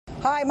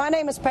Hi, my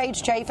name is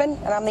Paige Chafin,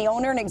 and I'm the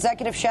owner and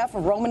executive chef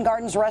of Roman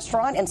Gardens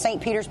Restaurant in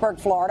St. Petersburg,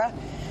 Florida.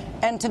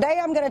 And today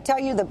I'm going to tell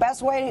you the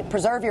best way to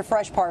preserve your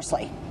fresh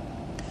parsley.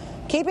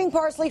 Keeping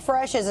parsley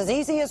fresh is as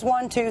easy as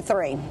 1, 2,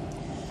 3.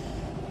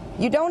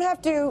 You don't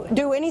have to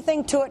do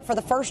anything to it for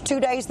the first 2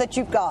 days that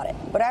you've got it.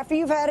 But after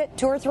you've had it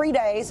 2 or 3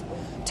 days,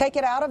 take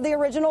it out of the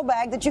original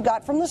bag that you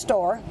got from the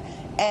store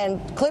and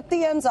clip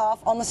the ends off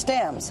on the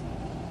stems.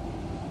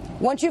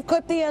 Once you've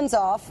clipped the ends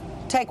off,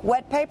 take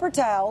wet paper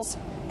towels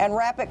and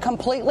wrap it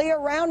completely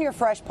around your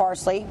fresh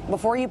parsley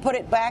before you put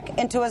it back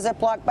into a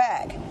Ziploc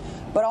bag.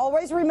 But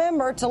always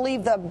remember to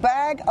leave the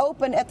bag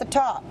open at the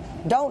top.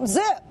 Don't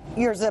zip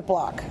your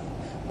Ziploc,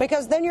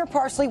 because then your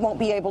parsley won't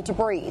be able to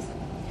breathe.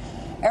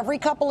 Every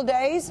couple of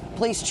days,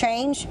 please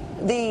change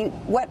the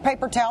wet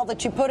paper towel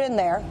that you put in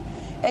there,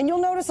 and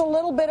you'll notice a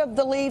little bit of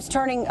the leaves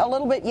turning a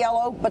little bit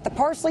yellow, but the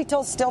parsley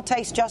still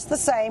tastes just the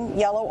same,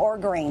 yellow or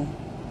green.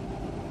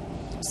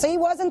 See,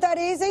 wasn't that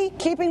easy?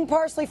 Keeping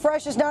parsley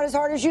fresh is not as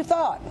hard as you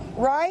thought,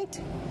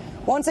 right?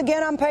 Once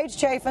again, I'm Paige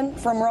Chafin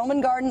from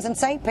Roman Gardens in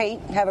St. Pete.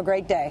 Have a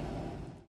great day.